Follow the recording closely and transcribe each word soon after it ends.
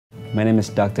My name is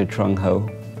Dr. Trung Ho.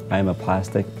 I am a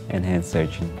plastic and hand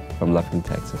surgeon from Lufkin,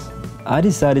 Texas. I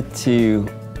decided to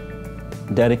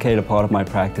dedicate a part of my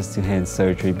practice to hand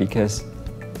surgery because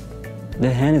the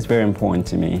hand is very important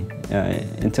to me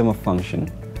in terms of function.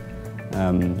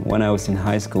 When I was in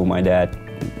high school, my dad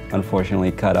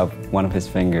unfortunately cut off one of his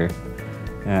fingers,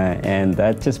 and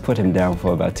that just put him down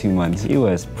for about 2 months. He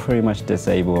was pretty much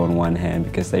disabled on one hand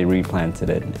because they replanted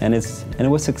it, and it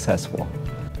was successful.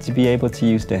 To be able to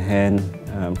use the hand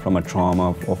from a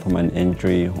trauma or from an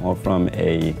injury or from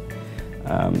a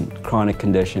chronic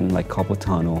condition like carpal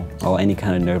tunnel or any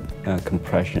kind of nerve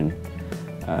compression,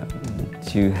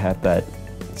 to have that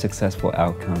successful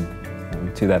outcome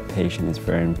to that patient is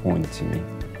very important to me.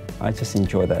 I just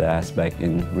enjoy that aspect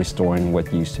in restoring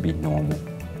what used to be normal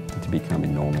to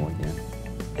becoming normal again.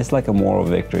 It's like a moral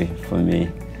victory for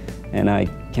me, and I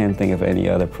can't think of any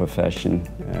other profession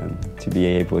to be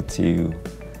able to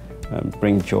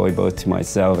bring joy both to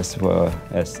myself as well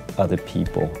as other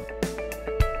people.